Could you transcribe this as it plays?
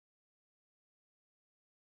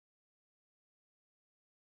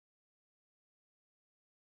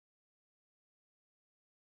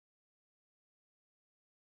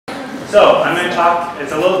So I'm going to talk,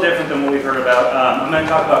 it's a little different than what we've heard about. I'm going to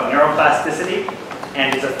talk about neuroplasticity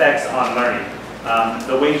and its effects on learning.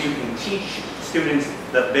 The ways you can teach students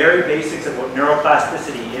the very basics of what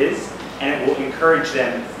neuroplasticity is, and it will encourage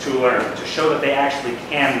them to learn, to show that they actually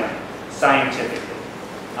can learn scientifically.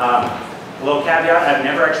 A little caveat, I've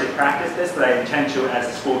never actually practiced this, but I intend to as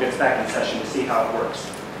the school gets back in session to see how it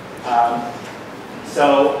works.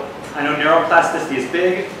 So I know neuroplasticity is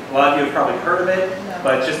big. A lot of you have probably heard of it,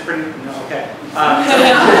 but it's just pretty, okay.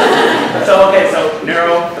 So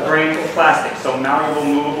neuro, the brain, plastic, so malleable,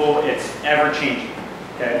 movable, it's ever-changing,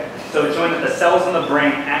 okay? So it's showing that the cells in the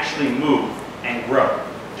brain actually move and grow,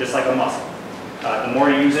 just like a muscle. The more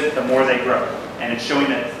you use it, the more they grow. And it's showing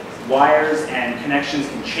that wires and connections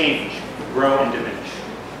can change, grow, and diminish.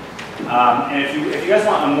 And if you guys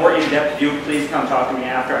want a more in-depth view, please come talk to me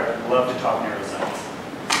after. I would love to talk neuroscience.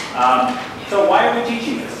 So why are we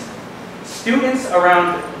teaching this? Students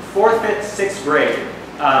around 4th, 5th, 6th grade,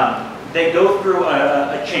 they go through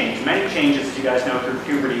a change, many changes as you guys know through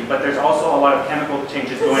puberty, but there's also a lot of chemical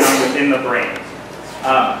changes going on within the brain.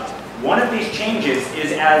 One of these changes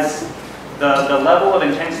is as the level of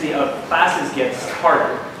intensity of classes gets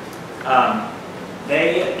harder,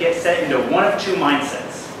 they get set into one of two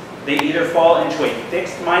mindsets. They either fall into a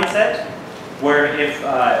fixed mindset, where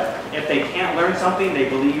if they can't learn something, they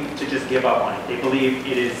believe to just give up on it. They believe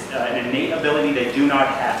it is an innate ability they do not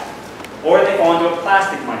have. Or they fall into a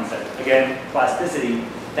plastic mindset, again, plasticity,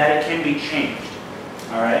 that it can be changed.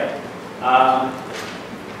 All right?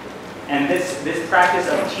 And this practice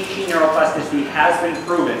of teaching neuroplasticity has been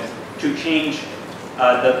proven to change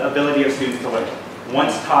the ability of students to learn.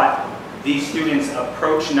 Once taught, these students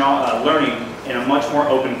approach learning in a much more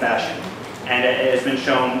open fashion. And it has been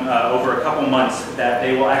shown over a couple months that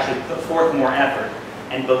they will actually put forth more effort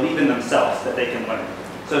and believe in themselves that they can learn.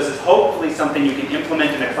 So this is hopefully something you can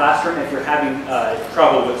implement in a classroom if you're having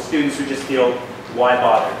trouble with students who just feel, why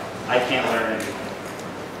bother? I can't learn anything.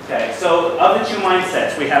 Okay, so of the two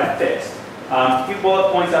mindsets, we have fixed. A few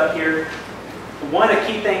bullet points up here. One of the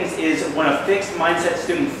key things is when a fixed mindset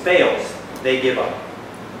student fails, they give up.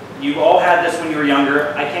 You all had this when you were younger.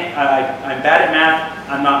 I'm bad at math,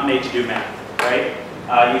 I'm not made to do math, right?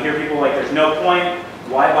 You hear people like, there's no point,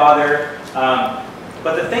 why bother?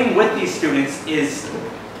 But the thing with these students is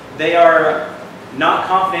they are not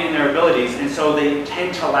confident in their abilities, and so they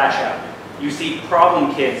tend to lash out. You see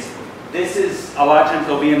problem kids, this is, a lot of times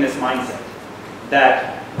they'll be in this mindset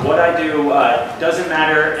that what I do doesn't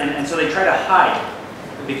matter, and so they try to hide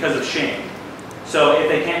because of shame. So if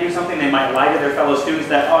they can't do something, they might lie to their fellow students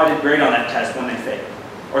that, oh, I did great on that test when they failed,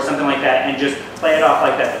 or something like that, and just play it off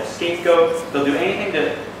like that. They'll scapegoat, they'll do anything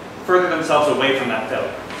to further themselves away from that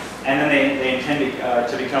failure. And then they intend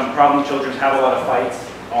to become problem children, have a lot of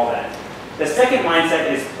fights, all that. The second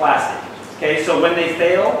mindset is plastic. Okay, so when they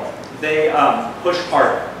fail, they push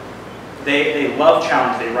harder. They love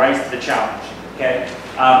challenge, they rise to the challenge. Okay,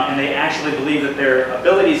 and they actually believe that their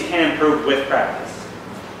abilities can improve with practice.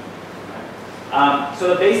 So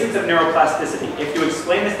the basics of neuroplasticity. If you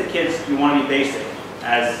explain this to kids, you want to be basic,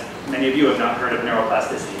 as many of you have not heard of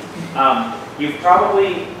neuroplasticity. You've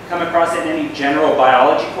probably come across it in any general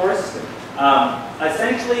biology course.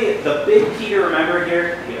 Essentially, the big key to remember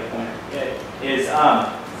here is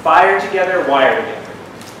fire together, wire together.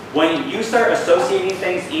 When you start associating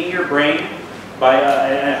things in your brain by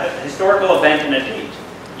a historical event and a date,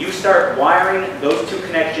 you start wiring those two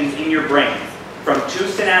connections in your brain from two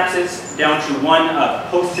synapses down to one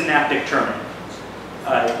postsynaptic terminal,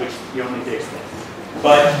 which you don't need to explain.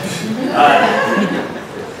 But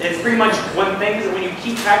it's pretty much when you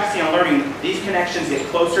keep practicing and learning, these connections get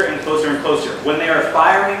closer and closer and closer. When they are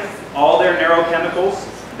firing all their neurochemicals,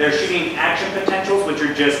 they're shooting action potentials, which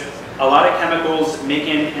are just a lot of chemicals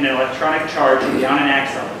making an electronic charge down an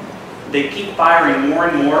axon. They keep firing more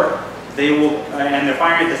and more. They will, and they're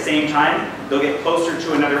firing at the same time, they'll get closer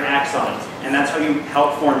to another axon. And that's how you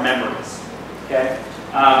help form memories. Okay?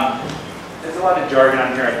 There's a lot of jargon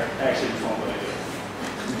on here. I actually just won't go into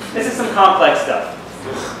it. This is some complex stuff.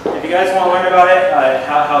 If you guys want to learn about it,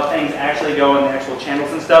 how things actually go in the actual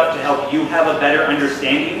channels and stuff, to help you have a better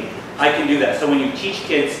understanding, I can do that. So when you teach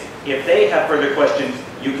kids, if they have further questions,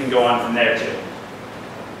 you can go on from there too.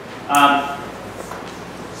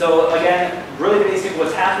 So again, really basic,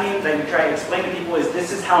 what's happening that you try to explain to people is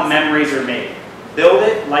this is how memories are made. Build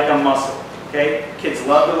it like a muscle. Okay? Kids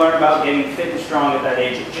love to learn about getting fit and strong at that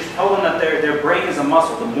age. Just tell them that their brain is a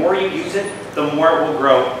muscle. The more you use it, the more it will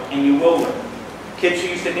grow, and you will learn. Kids who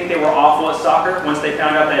used to think they were awful at soccer, once they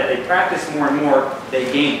found out that if they practiced more and more,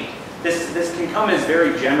 they gained. This can come as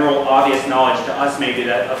very general, obvious knowledge to us maybe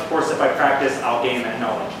that, of course, if I practice, I'll gain that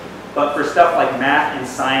knowledge. But for stuff like math and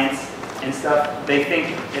science and stuff, they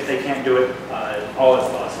think if they can't do it, all is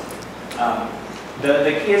lost.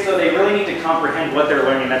 The key is, though, they really need to comprehend what they're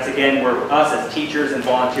learning. That's, again, where us as teachers and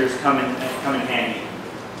volunteers come in handy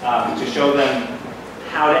to show them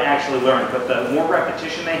how to actually learn. But the more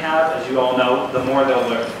repetition they have, as you all know, the more they'll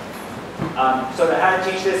learn. So to how to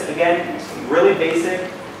teach this, again, really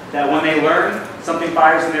basic, that when they learn, something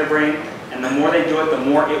fires in their brain, and the more they do it, the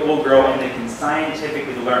more it will grow, and they can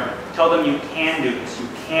scientifically learn. Tell them you can do this, you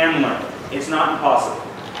can learn. It's not impossible.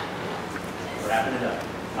 Wrapping it up.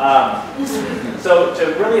 So to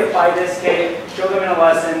really apply this, okay, show them in a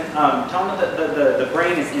lesson, tell them that the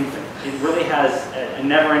brain is infinite. It really has a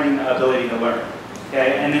never-ending ability to learn.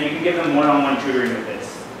 Okay, and then you can give them one-on-one tutoring with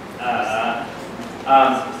this.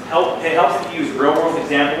 It helps if you use real-world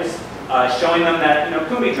examples, showing them that,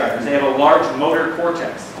 Kumbi drivers, they have a large motor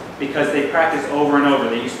cortex because they practice over and over.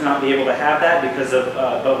 They used to not be able to have that because of,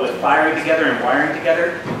 but with firing together and wiring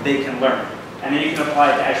together, they can learn. And then you can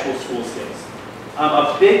apply it to actual school skills.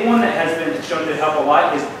 A big one that has been shown to help a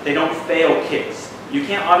lot is they don't fail kids. You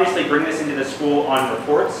can't obviously bring this into the school on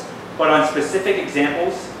reports, but on specific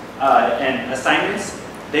examples and assignments,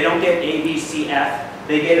 they don't get A, B, C, F,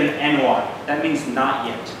 they get an NY. That means not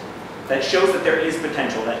yet. That shows that there is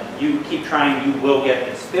potential, that you keep trying, you will get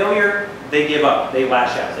this. Failure, they give up, they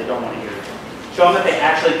lash out, they don't want to hear it. Show them that they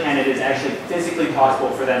actually can, it is actually physically possible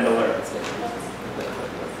for them to learn.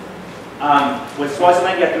 With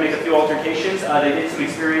Swaziland, you have to make a few altercations. They did some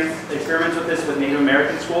experiments with this with Native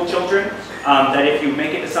American school children, that if you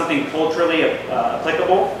make it to something culturally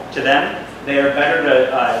applicable to them, they are better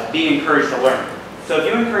to be encouraged to learn. So if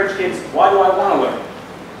you encourage kids, why do I want to learn?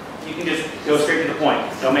 You can just go straight to the point.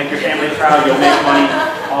 You'll make your family proud, you'll make money,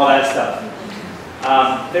 all that stuff.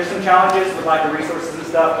 There's some challenges with lack of resources and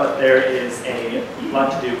stuff, but there is a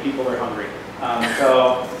lot to do. People are hungry.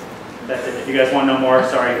 So that's it. If you guys want to know more,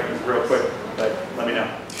 sorry, it was real quick, but let me know.